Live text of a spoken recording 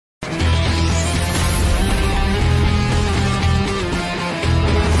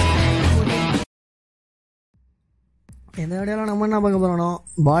இந்த வீடியோவில் நம்ம என்ன பார்க்க போகிறோம்னா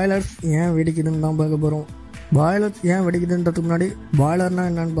பாய்லர்ஸ் ஏன் வெடிக்குதுன்னு தான் பார்க்க போகிறோம். பாய்லர்ஸ் ஏன் வெடிக்குதுன்றதுக்கு முன்னாடி பாய்லர்னால்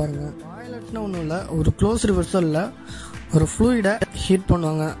என்னன்னு பாருங்கள். பாய்லர்ஸ்னால் ஒன்றும் இல்லை, ஒரு க்ளோஸ்டு வெசலில் ஒரு ஃப்ளூயிடை ஹீட்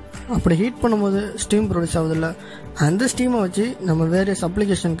பண்ணுவாங்க. அப்படி ஹீட் பண்ணும்போது ஸ்டீம் ப்ரொடியூஸ் ஆகுதில்ல, அந்த ஸ்டீமை வச்சு நம்ம வேரியஸ்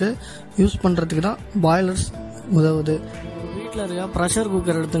அப்ளிகேஷனுக்கு யூஸ் பண்ணுறதுக்கு தான் பாய்லர்ஸ் உதவுது. வீட்டில் இருக்க ப்ரெஷர்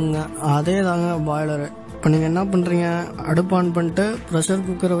குக்கர் எடுத்துங்க, அதே தாங்க பாய்லரு. இப்போ நீங்கள் என்ன பண்ணுறீங்க, அடுப்பு ஆன் பண்ணிட்டு ப்ரெஷர்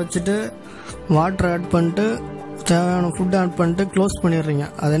குக்கரை வச்சுட்டு வாட்டர் ஆட் பண்ணிட்டு தேவையான ஃபுட் ஆட் பண்ணிட்டு க்ளோஸ் பண்ணிடுறீங்க.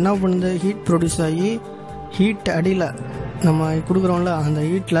 அது என்ன பண்ணுது, ஹீட் ப்ரொடியூஸ் ஆகி ஹீட் அடியில் நம்ம கொடுக்குறோம்ல, அந்த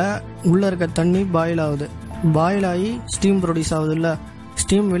ஹீட்டில் உள்ளே இருக்க தண்ணி பாயில் ஆகுது. பாயில் ஆகி ஸ்டீம் ப்ரொடியூஸ் ஆகுது இல்லை,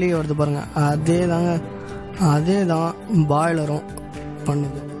 ஸ்டீம் வெளியே வருது பாருங்கள். அதே தான் பாய்லரும்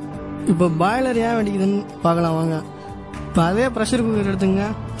பண்ணுது. இப்போ பாய்லர் ஏன் வெடிக்குதுன்னு பார்க்கலாம் வாங்க. இப்போ அதே ப்ரெஷர் குக்கர் எடுத்துங்க,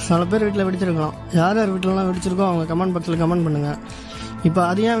 சில பேர் வீட்டில் வெடிச்சிருக்கலாம். யார் யார் வீட்டிலலாம் வெடிச்சிருக்கோ அவங்க கமெண்ட் பாக்ஸில் கமெண்ட் பண்ணுங்கள். இப்போ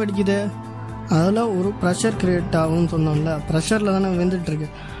அது ஏன் வெடிக்குது, அதில் ஒரு ப்ரெஷர் கிரியேட் ஆகும்னு சொன்னோம்ல, ப்ரெஷரில் தானே வெந்துட்டுருக்கு.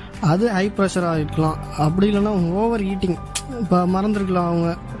 அது ஹை ப்ரெஷர் ஆகிருக்கலாம், அப்படி இல்லைன்னா ஓவர் ஹீட்டிங். இப்போ மறந்துருக்கலாம்,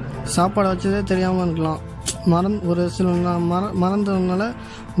 அவங்க சாப்பாடு வச்சதே தெரியாமல் இருக்கலாம், ஒரு சில மறந்ததுனால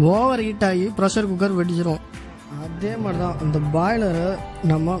ஓவர் ஹீட் ஆகி ப்ரெஷர் குக்கர் வெடிச்சிடும். அதே மாதிரி தான் இந்த பாய்லரை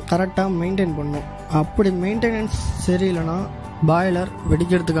நம்ம கரெக்டாக மெயின்டைன் பண்ணணும். அப்படி மெயின்டெனன்ஸ் சரியில்லைன்னா பாய்லர்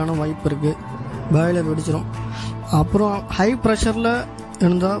வெடிக்கிறதுக்கான வாய்ப்பு இருக்குது, பாய்லர் வெடிச்சிடும். அப்புறம் ஹை ப்ரெஷரில்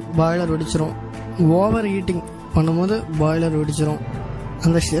இருந்தால் பாய்லர் வெடிச்சிடும். ஓவர் ஹீட்டிங் பண்ணும்போது பாய்லர் வெடிச்சிடும்.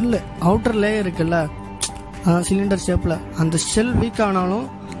 அந்த ஷெல்லு அவுட்டர் லேயர் இருக்குல்ல, சிலிண்டர் ஷேப்பில், அந்த ஷெல் வீக் ஆனாலும்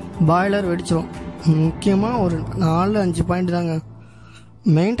பாய்லர் வெடிச்சிடும். முக்கியமாக ஒரு 4-5 பாயிண்ட் தாங்க.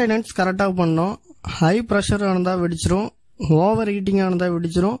 மெயின்டெனன்ஸ் கரெக்டாக பண்ணோம். ஹை ப்ரெஷர் இருந்தால் வெடிச்சிடும், ஓவர் ஹீட்டிங்காக இருந்தால்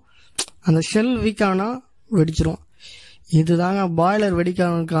வெடிச்சிடும், அந்த ஷெல் வீக் ஆனால் வெடிச்சிடும். இது தாங்க பாய்லர்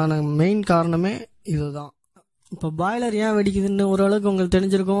வெடிக்கிறதுக்கான மெயின் காரணமே இதுதான். இப்போ பாய்லர் ஏன் வெடிக்குதுன்னு ஓரளவுக்கு உங்களுக்கு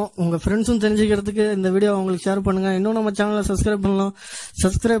தெரிஞ்சிருக்கும். உங்கள் ஃப்ரெண்ட்ஸும் தெரிஞ்சுக்கிறதுக்கு இந்த வீடியோ உங்களுக்கு ஷேர் பண்ணுங்கள். இன்னும் நம்ம சேனலை சப்ஸ்கிரைப் பண்ணலாம்.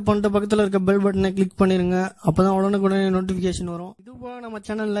 சப்ஸ்கிரைப் பண்ணிட்டு பக்கத்தில் இருக்க பெல் பட்டனை கிளிக் பண்ணிடுங்க, அப்போ தான் உடனுக்குடனே நோட்டிஃபிகேஷன் வரும். இதுபோக நம்ம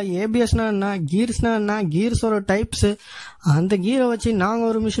சேனலில் ஏபிஎஸ்னா என்ன, கீர்ஸ்னா என்ன, கீர்ஸோட டைப்ஸு, அந்த கீரை வச்சு நாங்கள்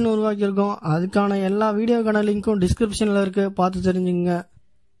ஒரு மிஷின் உருவாக்கியிருக்கோம். அதுக்கான எல்லா வீடியோக்கான லிங்க்கும் டிஸ்கிரிப்ஷனில் இருக்குது, பார்த்து தெரிஞ்சுங்க.